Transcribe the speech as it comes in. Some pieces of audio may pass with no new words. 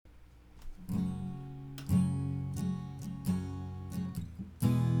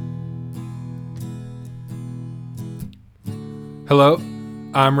Hello,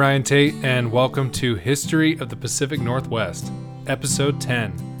 I'm Ryan Tate, and welcome to History of the Pacific Northwest, Episode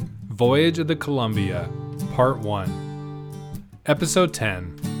 10, Voyage of the Columbia, Part 1. Episode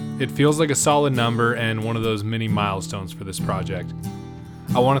 10. It feels like a solid number and one of those mini milestones for this project.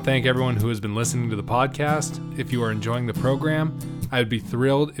 I want to thank everyone who has been listening to the podcast. If you are enjoying the program, I would be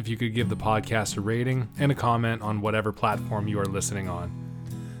thrilled if you could give the podcast a rating and a comment on whatever platform you are listening on.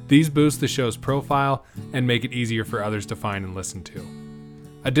 These boost the show's profile and make it easier for others to find and listen to.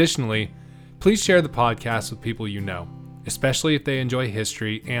 Additionally, please share the podcast with people you know, especially if they enjoy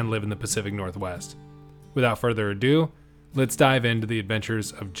history and live in the Pacific Northwest. Without further ado, let's dive into the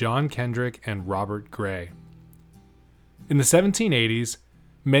adventures of John Kendrick and Robert Gray. In the 1780s,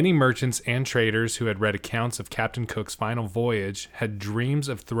 many merchants and traders who had read accounts of Captain Cook's final voyage had dreams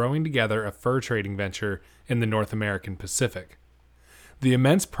of throwing together a fur trading venture in the North American Pacific. The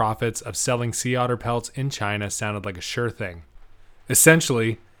immense profits of selling sea otter pelts in China sounded like a sure thing.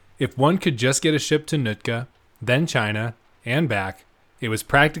 Essentially, if one could just get a ship to Nootka, then China, and back, it was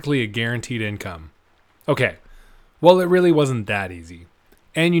practically a guaranteed income. Okay, well, it really wasn't that easy,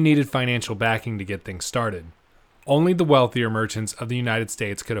 and you needed financial backing to get things started. Only the wealthier merchants of the United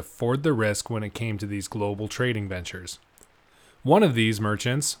States could afford the risk when it came to these global trading ventures. One of these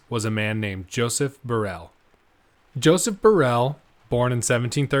merchants was a man named Joseph Burrell. Joseph Burrell, born in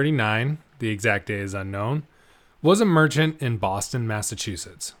 1739, the exact day is unknown, was a merchant in Boston,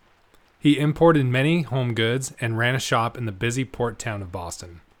 Massachusetts. He imported many home goods and ran a shop in the busy port town of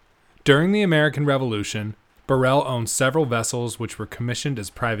Boston. During the American Revolution, Burrell owned several vessels which were commissioned as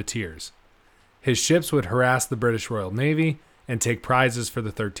privateers. His ships would harass the British Royal Navy and take prizes for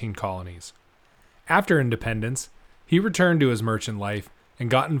the 13 colonies. After independence, he returned to his merchant life and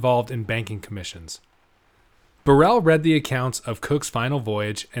got involved in banking commissions. Burrell read the accounts of Cook's final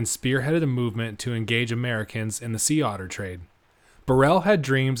voyage and spearheaded a movement to engage Americans in the sea otter trade. Burrell had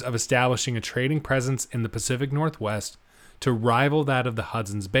dreams of establishing a trading presence in the Pacific Northwest to rival that of the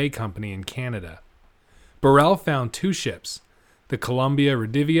Hudson's Bay Company in Canada. Burrell found two ships, the Columbia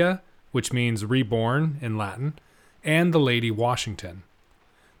Redivia, which means reborn in Latin, and the Lady Washington.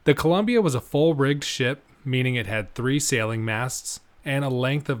 The Columbia was a full-rigged ship, meaning it had 3 sailing masts and a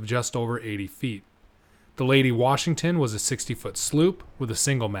length of just over 80 feet. The Lady Washington was a 60-foot sloop with a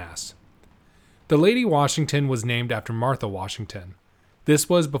single mast. The Lady Washington was named after Martha Washington. This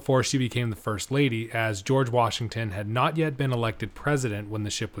was before she became the First Lady, as George Washington had not yet been elected president when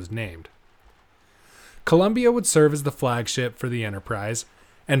the ship was named. Columbia would serve as the flagship for the enterprise,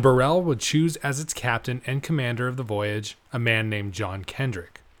 and Burrell would choose as its captain and commander of the voyage a man named John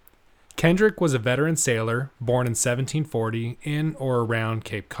Kendrick. Kendrick was a veteran sailor born in 1740 in or around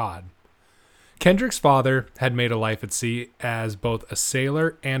Cape Cod. Kendrick's father had made a life at sea as both a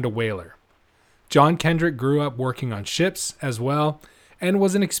sailor and a whaler. John Kendrick grew up working on ships as well and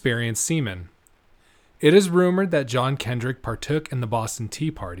was an experienced seaman. It is rumored that John Kendrick partook in the Boston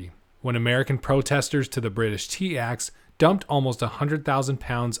Tea Party, when American protesters to the British Tea Acts dumped almost 100,000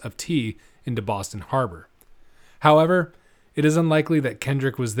 pounds of tea into Boston Harbor. However, it is unlikely that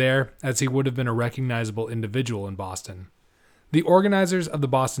Kendrick was there, as he would have been a recognizable individual in Boston. The organizers of the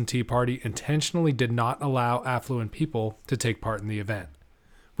Boston Tea Party intentionally did not allow affluent people to take part in the event.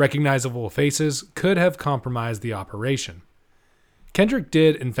 Recognizable faces could have compromised the operation. Kendrick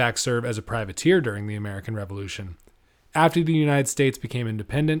did, in fact, serve as a privateer during the American Revolution. After the United States became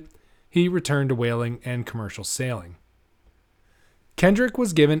independent, he returned to whaling and commercial sailing. Kendrick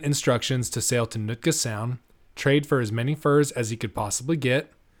was given instructions to sail to Nootka Sound, trade for as many furs as he could possibly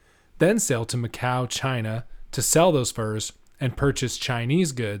get, then sail to Macau, China, to sell those furs and purchase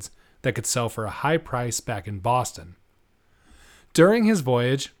Chinese goods that could sell for a high price back in Boston. During his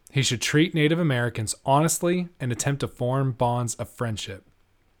voyage, he should treat Native Americans honestly and attempt to form bonds of friendship.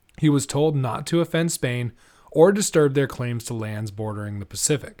 He was told not to offend Spain or disturb their claims to lands bordering the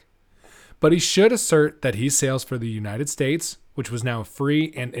Pacific. But he should assert that he sails for the United States, which was now a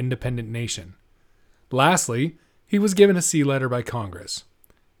free and independent nation. Lastly, he was given a sea letter by Congress.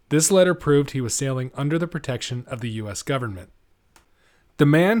 This letter proved he was sailing under the protection of the U.S. government. The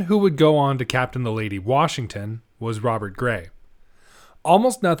man who would go on to captain the Lady Washington was Robert Gray.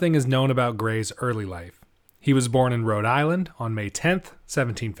 Almost nothing is known about Gray's early life. He was born in Rhode Island on May 10th,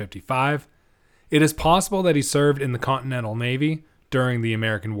 1755. It is possible that he served in the Continental Navy during the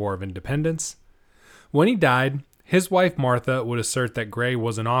American War of Independence. When he died, his wife Martha would assert that Gray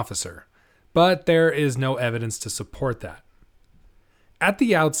was an officer, but there is no evidence to support that. At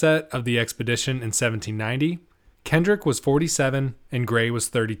the outset of the expedition in 1790, Kendrick was 47 and Gray was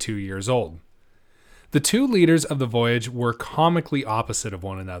 32 years old. The two leaders of the voyage were comically opposite of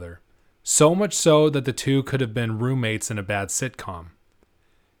one another. so much so that the two could have been roommates in a bad sitcom.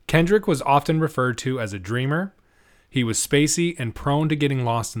 Kendrick was often referred to as a dreamer. He was spacey and prone to getting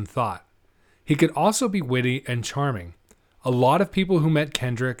lost in thought. He could also be witty and charming. A lot of people who met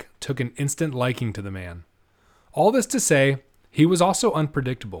Kendrick took an instant liking to the man. All this to say, he was also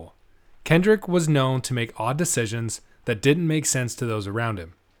unpredictable. Kendrick was known to make odd decisions that didn't make sense to those around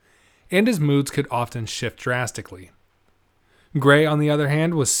him, and his moods could often shift drastically. Gray, on the other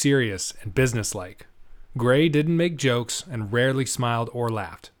hand, was serious and businesslike. Gray didn't make jokes and rarely smiled or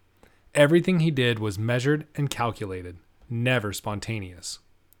laughed. Everything he did was measured and calculated, never spontaneous.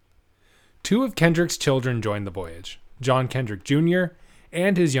 Two of Kendrick's children joined the voyage, John Kendrick Jr.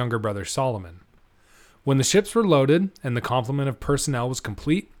 and his younger brother Solomon. When the ships were loaded and the complement of personnel was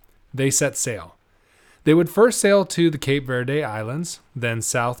complete, they set sail. They would first sail to the Cape Verde Islands, then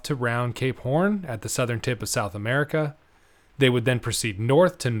south to round Cape Horn at the southern tip of South America. They would then proceed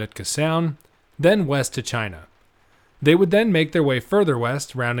north to Nootka Sound, then west to China. They would then make their way further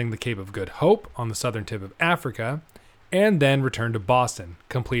west, rounding the Cape of Good Hope on the southern tip of Africa, and then return to Boston,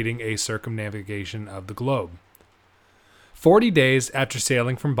 completing a circumnavigation of the globe. 40 days after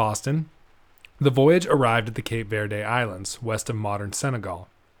sailing from Boston, the voyage arrived at the Cape Verde Islands, west of modern Senegal.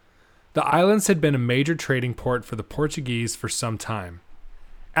 The islands had been a major trading port for the Portuguese for some time.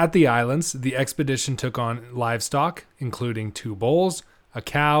 At the islands, the expedition took on livestock, including 2 bulls, a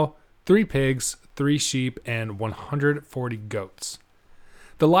cow, 3 pigs, 3 sheep, and 140 goats.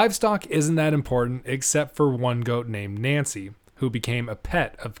 The livestock isn't that important except for one goat named Nancy, who became a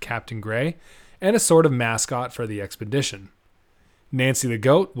pet of Captain Gray and a sort of mascot for the expedition. Nancy the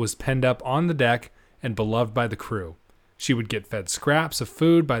goat was penned up on the deck and beloved by the crew. She would get fed scraps of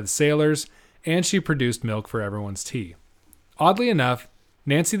food by the sailors, and she produced milk for everyone's tea. Oddly enough,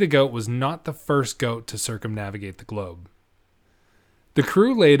 Nancy the goat was not the first goat to circumnavigate the globe. The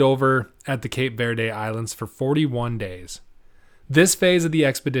crew laid over at the Cape Verde Islands for 41 days. This phase of the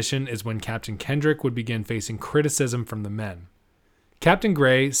expedition is when Captain Kendrick would begin facing criticism from the men. Captain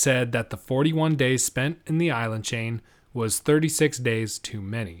Gray said that the 41 days spent in the island chain was 36 days too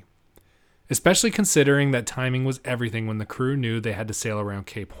many, especially considering that timing was everything when the crew knew they had to sail around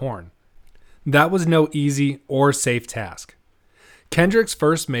Cape Horn. That was no easy or safe task. Kendrick's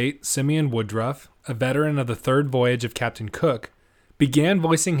first mate, Simeon Woodruff, a veteran of the third voyage of Captain Cook, began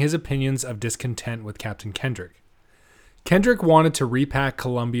voicing his opinions of discontent with Captain Kendrick. Kendrick wanted to repack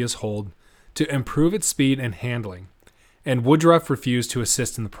Columbia's hold to improve its speed and handling, and Woodruff refused to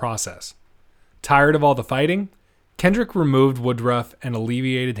assist in the process. Tired of all the fighting, Kendrick removed Woodruff and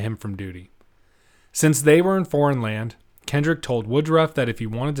alleviated him from duty. Since they were in foreign land, Kendrick told Woodruff that if he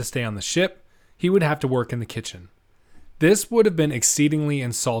wanted to stay on the ship, he would have to work in the kitchen. This would have been exceedingly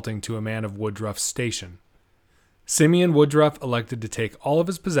insulting to a man of Woodruff's station. Simeon Woodruff elected to take all of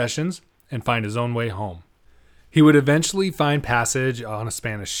his possessions and find his own way home. He would eventually find passage on a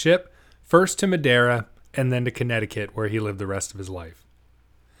Spanish ship, first to Madeira and then to Connecticut, where he lived the rest of his life.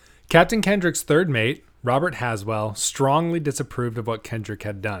 Captain Kendrick's third mate, Robert Haswell, strongly disapproved of what Kendrick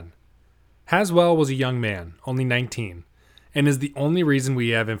had done. Haswell was a young man, only 19, and is the only reason we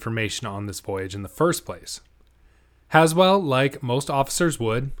have information on this voyage in the first place. Haswell, like most officers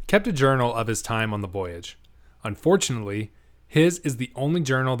would, kept a journal of his time on the voyage. Unfortunately, his is the only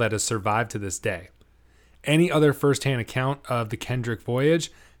journal that has survived to this day. Any other first-hand account of the Kendrick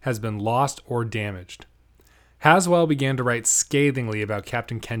voyage has been lost or damaged. Haswell began to write scathingly about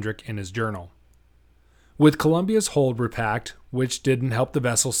Captain Kendrick in his journal. With Columbia's hold repacked, which didn't help the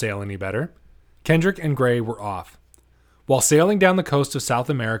vessel sail any better, Kendrick and Gray were off. While sailing down the coast of South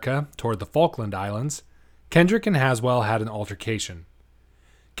America toward the Falkland Islands, Kendrick and Haswell had an altercation.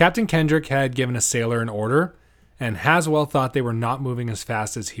 Captain Kendrick had given a sailor an order, and Haswell thought they were not moving as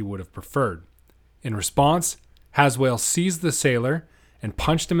fast as he would have preferred. In response, Haswell seized the sailor and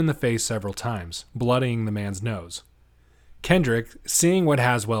punched him in the face several times, bloodying the man's nose. Kendrick, seeing what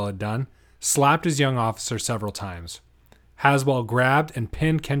Haswell had done, slapped his young officer several times. Haswell grabbed and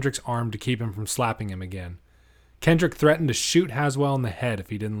pinned Kendrick's arm to keep him from slapping him again. Kendrick threatened to shoot Haswell in the head if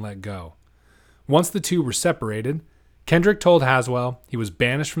he didn't let go. Once the two were separated, Kendrick told Haswell he was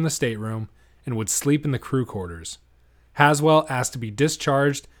banished from the stateroom and would sleep in the crew quarters. Haswell asked to be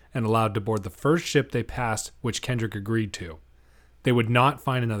discharged and allowed to board the first ship they passed, which Kendrick agreed to. They would not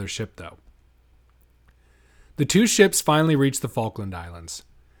find another ship, though. The two ships finally reached the Falkland Islands.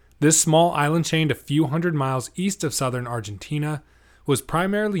 This small island chain a few hundred miles east of southern Argentina was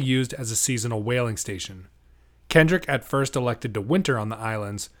primarily used as a seasonal whaling station. Kendrick at first elected to winter on the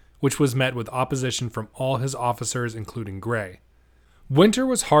islands, which was met with opposition from all his officers, including Gray. Winter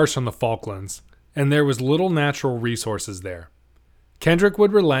was harsh on the Falklands, and there was little natural resources there. Kendrick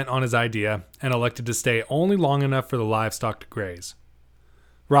would relent on his idea and elected to stay only long enough for the livestock to graze.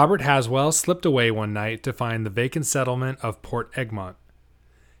 Robert Haswell slipped away one night to find the vacant settlement of Port Egmont.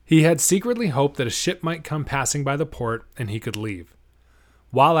 He had secretly hoped that a ship might come passing by the port and he could leave.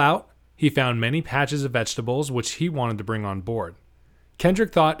 While out, he found many patches of vegetables which he wanted to bring on board.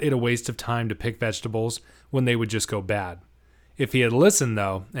 Kendrick thought it a waste of time to pick vegetables when they would just go bad. If he had listened,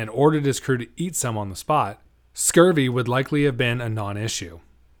 though, and ordered his crew to eat some on the spot, scurvy would likely have been a non-issue.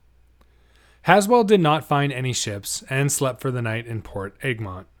 Haswell did not find any ships and slept for the night in Port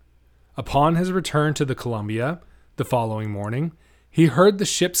Egmont. Upon his return to the Columbia the following morning, he heard the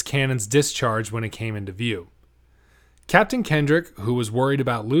ship's cannons discharge when it came into view. Captain Kendrick, who was worried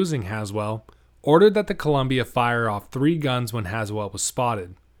about losing Haswell, ordered that the Columbia fire off 3 guns when Haswell was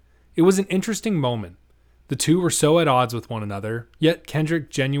spotted. It was an interesting moment. The two were so at odds with one another, yet Kendrick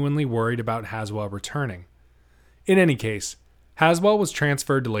genuinely worried about Haswell returning. In any case, Haswell was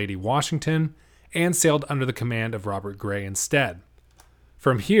transferred to Lady Washington and sailed under the command of Robert Gray instead.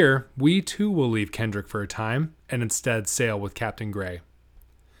 From here, we too will leave Kendrick for a time and instead sail with Captain Gray.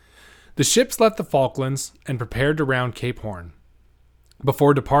 The ships left the Falklands and prepared to round Cape Horn.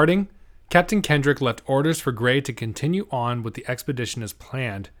 Before departing, Captain Kendrick left orders for Gray to continue on with the expedition as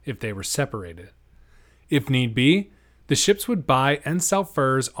planned if they were separated. If need be, the ships would buy and sell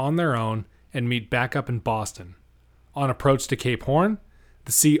furs on their own and meet back up in Boston. On approach to Cape Horn,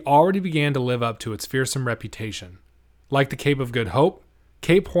 the sea already began to live up to its fearsome reputation. Like the Cape of Good Hope,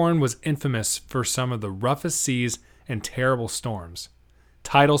 Cape Horn was infamous for some of the roughest seas and terrible storms.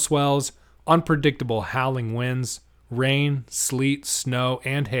 Tidal swells, unpredictable howling winds, rain, sleet, snow,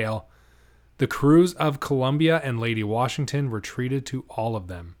 and hail. The crews of Columbia and Lady Washington were treated to all of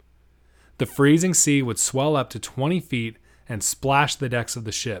them. The freezing sea would swell up to 20 feet and splash the decks of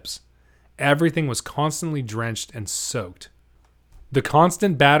the ships. Everything was constantly drenched and soaked. The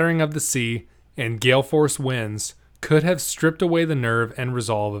constant battering of the sea and gale-force winds could have stripped away the nerve and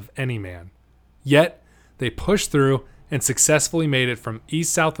resolve of any man. Yet, they pushed through and successfully made it from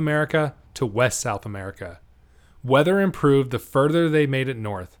East South America to West South America. Weather improved the further they made it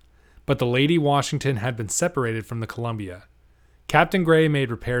north, but the Lady Washington had been separated from the Columbia. Captain Gray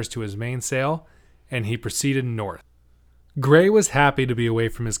made repairs to his mainsail, and he proceeded north. Gray was happy to be away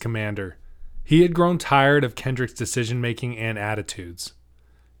from his commander. He had grown tired of Kendrick's decision-making and attitudes.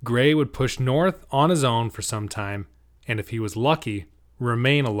 Gray would push north on his own for some time, and if he was lucky,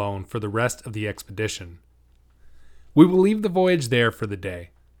 remain alone for the rest of the expedition. We will leave the voyage there for the day.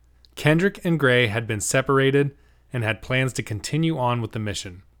 Kendrick and Gray had been separated and had plans to continue on with the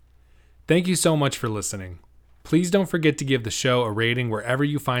mission. Thank you so much for listening. Please don't forget to give the show a rating wherever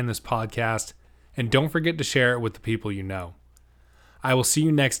you find this podcast, and don't forget to share it with the people you know. I will see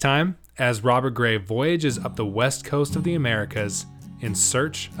you next time as Robert Gray voyages up the west coast of the Americas in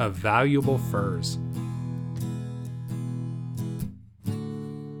search of valuable furs.